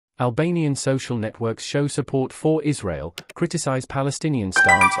Albanian social networks show support for Israel, criticize Palestinian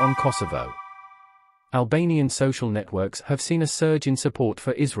stance on Kosovo. Albanian social networks have seen a surge in support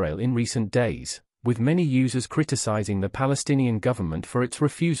for Israel in recent days, with many users criticizing the Palestinian government for its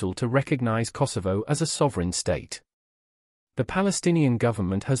refusal to recognize Kosovo as a sovereign state. The Palestinian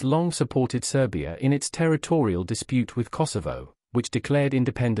government has long supported Serbia in its territorial dispute with Kosovo, which declared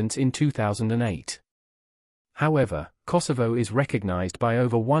independence in 2008. However, Kosovo is recognized by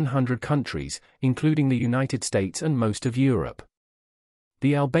over 100 countries, including the United States and most of Europe.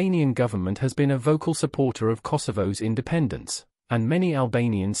 The Albanian government has been a vocal supporter of Kosovo's independence, and many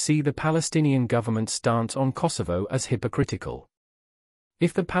Albanians see the Palestinian government's stance on Kosovo as hypocritical.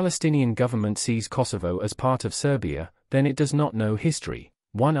 If the Palestinian government sees Kosovo as part of Serbia, then it does not know history,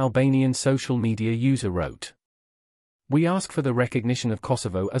 one Albanian social media user wrote. We ask for the recognition of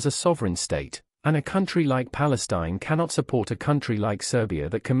Kosovo as a sovereign state, and a country like Palestine cannot support a country like Serbia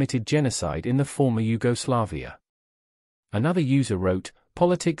that committed genocide in the former Yugoslavia. Another user wrote,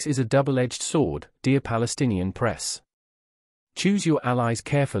 "Politics is a double-edged sword, dear Palestinian press. Choose your allies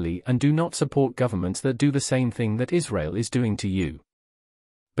carefully and do not support governments that do the same thing that Israel is doing to you.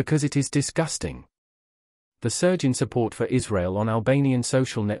 Because it is disgusting." The surge in support for Israel on Albanian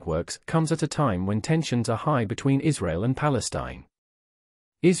social networks comes at a time when tensions are high between Israel and Palestine.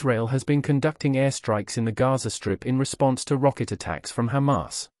 Israel has been conducting airstrikes in the Gaza Strip in response to rocket attacks from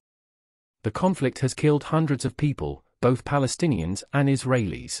Hamas. The conflict has killed hundreds of people, both Palestinians and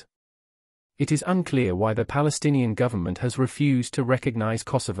Israelis. It is unclear why the Palestinian government has refused to recognize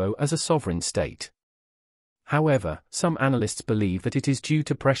Kosovo as a sovereign state. However, some analysts believe that it is due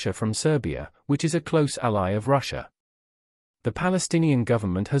to pressure from Serbia, which is a close ally of Russia. The Palestinian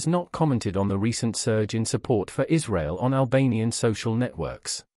government has not commented on the recent surge in support for Israel on Albanian social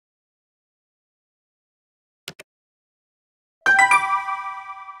networks.